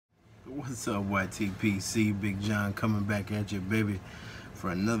What's up, YTPC? Big John coming back at you, baby, for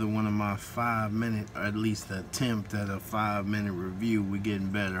another one of my 5-minute, or at least attempt at a 5-minute review. We're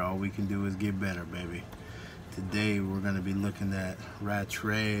getting better. All we can do is get better, baby. Today we're going to be looking at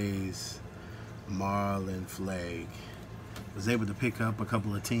Rattray's Marlin Flake. Was able to pick up a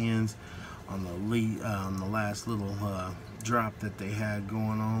couple of 10s on the last little drop that they had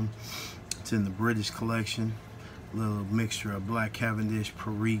going on. It's in the British collection. Little mixture of black Cavendish,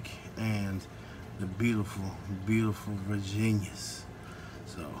 Perique, and the beautiful, beautiful Virginias.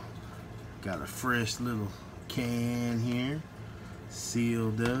 So, got a fresh little can here,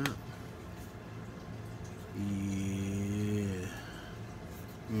 sealed up. Yeah.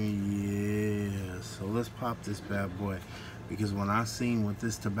 So let's pop this bad boy, because when I seen what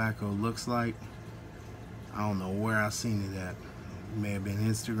this tobacco looks like, I don't know where I seen it at. It may have been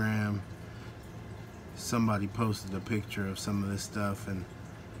Instagram. Somebody posted a picture of some of this stuff, and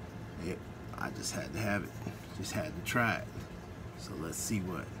I just had to have it. Just had to try it. So let's see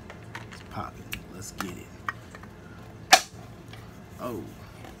what. Let's pop it. Let's get it. Oh.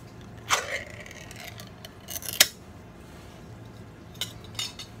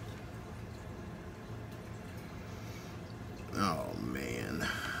 Oh man.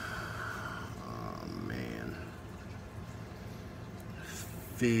 Oh man.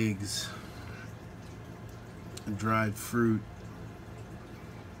 Figs. Dried fruit.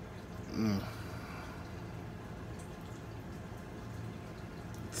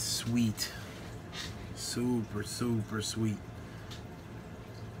 Sweet. Super, super sweet.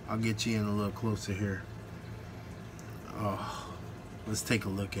 I'll get you in a little closer here. Oh, let's take a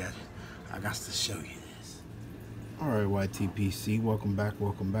look at it. I got to show you this. Alright, YTPC, welcome back,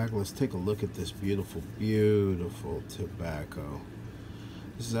 welcome back. Let's take a look at this beautiful, beautiful tobacco.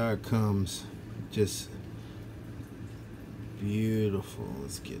 This is how it comes. Just beautiful.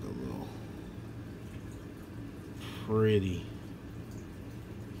 Let's get a little pretty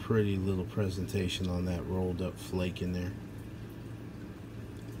little presentation on that rolled up flake in there.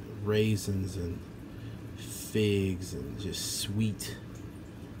 Raisins and figs and just sweet.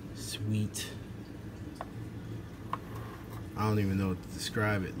 I don't even know what to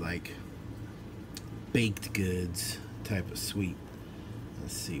describe it, like baked goods type of sweet.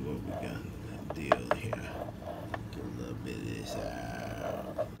 Let's see what we got. That deal here. Get a little bit of this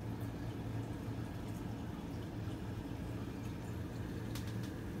out.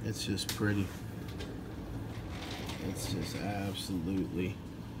 It's just pretty. It's just absolutely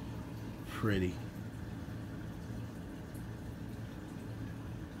pretty.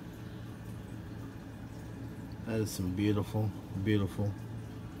 That is some beautiful, beautiful,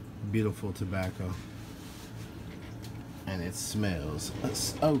 beautiful tobacco. And it smells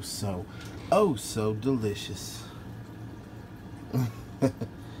oh so delicious.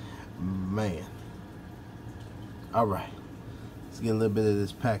 Man. Alright, let's get a little bit of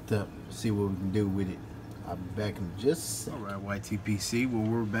this packed up, see what we can do with it. I'll be back in just a second. Alright, YTPC, well,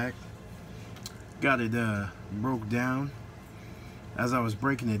 we're back. Got it broke down. As I was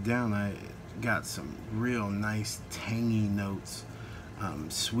breaking it down, I got some real nice tangy notes.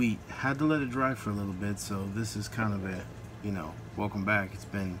 Sweet. Had to let it dry for a little bit, so this is kind of a, you know, welcome back. It's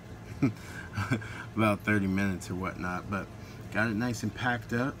been about 30 minutes or whatnot, but got it nice and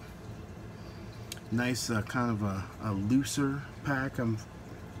packed up. Nice kind of a looser pack. I'm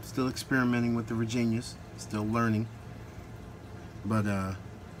still experimenting with the Virginias, still learning, but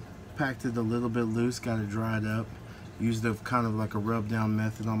packed it a little bit loose, got it dried up. Used a kind of like a rub down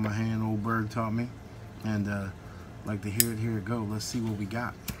method on my hand, old Berg taught me, and like to hear it go. Let's see what we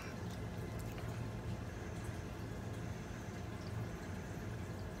got.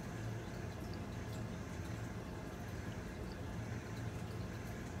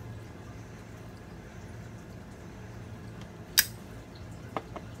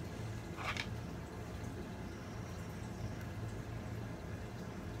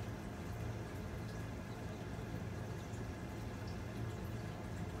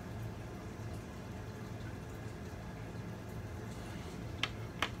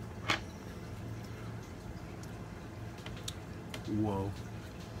 Whoa.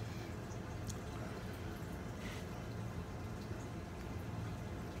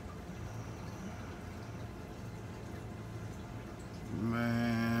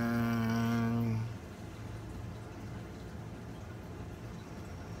 Man.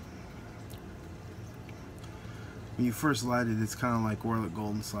 When you first light it, it's kind of like Orlet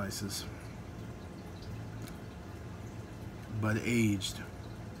Golden Slices, but aged.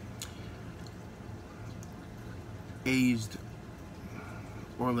 Aged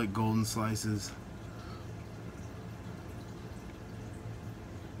Orlet Golden Slices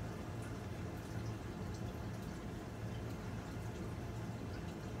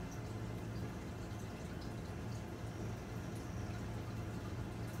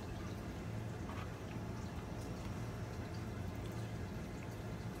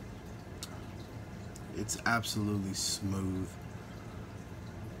It's absolutely smooth.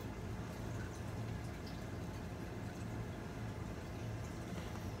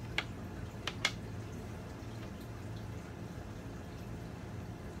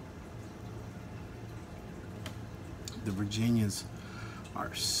 The Virginias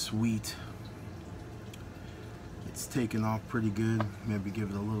are sweet. It's taken off pretty good. Maybe give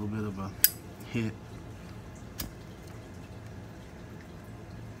it a little bit of a hit.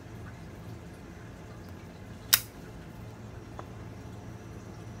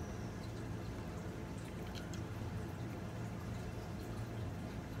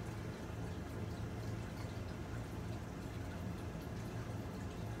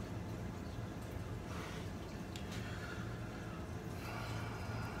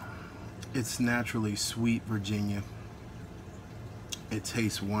 It's naturally sweet Virginia. It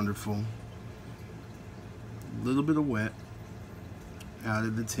tastes wonderful. A little bit of wet out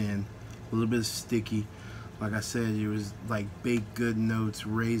of the tin, a little bit sticky. Like I said, it was like baked good notes,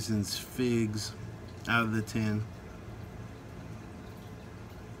 raisins, figs out of the tin.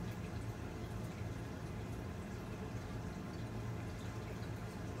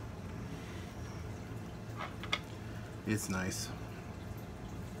 It's nice.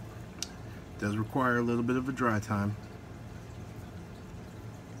 Does require a little bit of a dry time.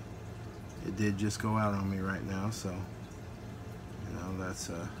 It did just go out on me right now, so you know that's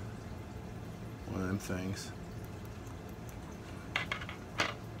one of them things.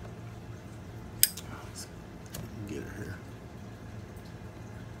 Let's get her here.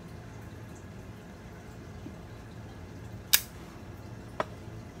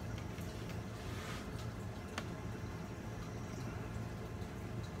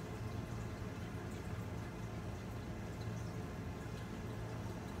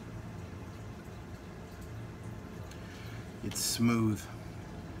 It's smooth.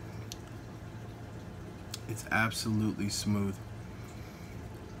 It's absolutely smooth.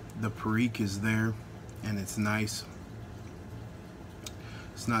 The Perique is there and it's nice.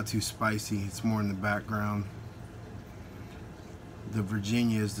 It's not too spicy, it's more in the background. The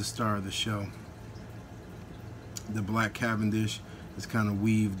Virginia is the star of the show. The black Cavendish is kind of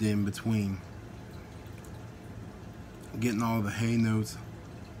weaved in between. Getting all the hay notes.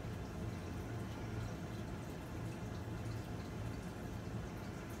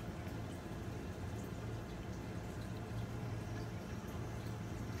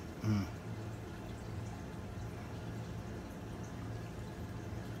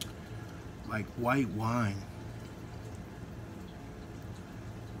 Like white wine.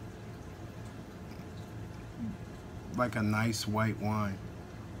 Like a nice white wine.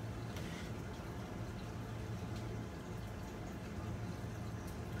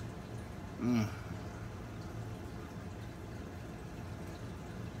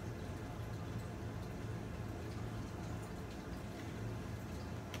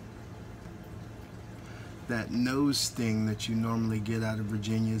 That nose sting that you normally get out of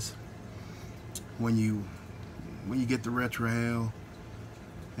Virginias when you get the Rattray,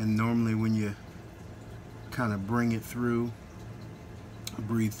 and normally when you kind of bring it through,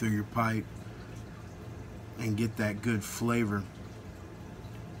 breathe through your pipe and get that good flavor,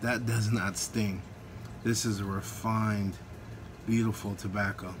 that does not sting. This is a refined, beautiful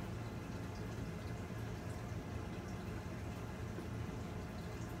tobacco.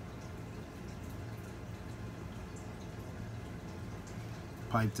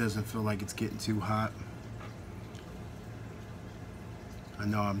 Pipe doesn't feel like it's getting too hot. I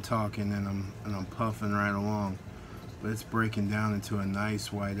know I'm talking and I'm puffing right along, but it's breaking down into a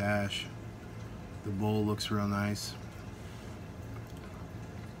nice white ash. The bowl looks real nice.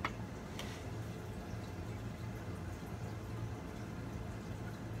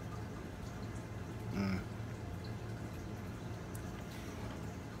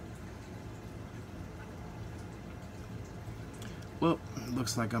 Well,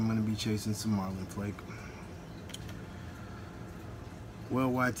 looks like I'm going to be chasing some Marlin Flake. Well,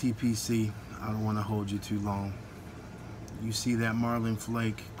 YTPC, I don't want to hold you too long. You see that Marlin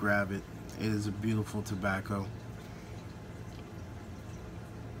Flake, grab it. It is a beautiful tobacco.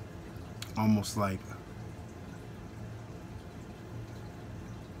 Almost like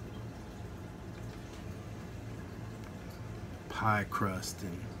pie crust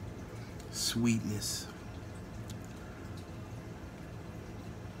and sweetness.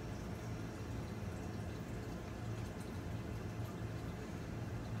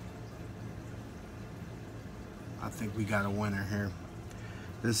 I think we got a winner here.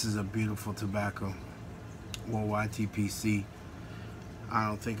 This is a beautiful tobacco. Well, YTPC, I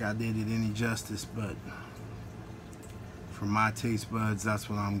don't think I did it any justice, but for my taste buds, that's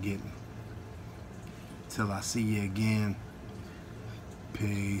what I'm getting. Till I see you again.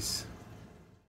 Peace.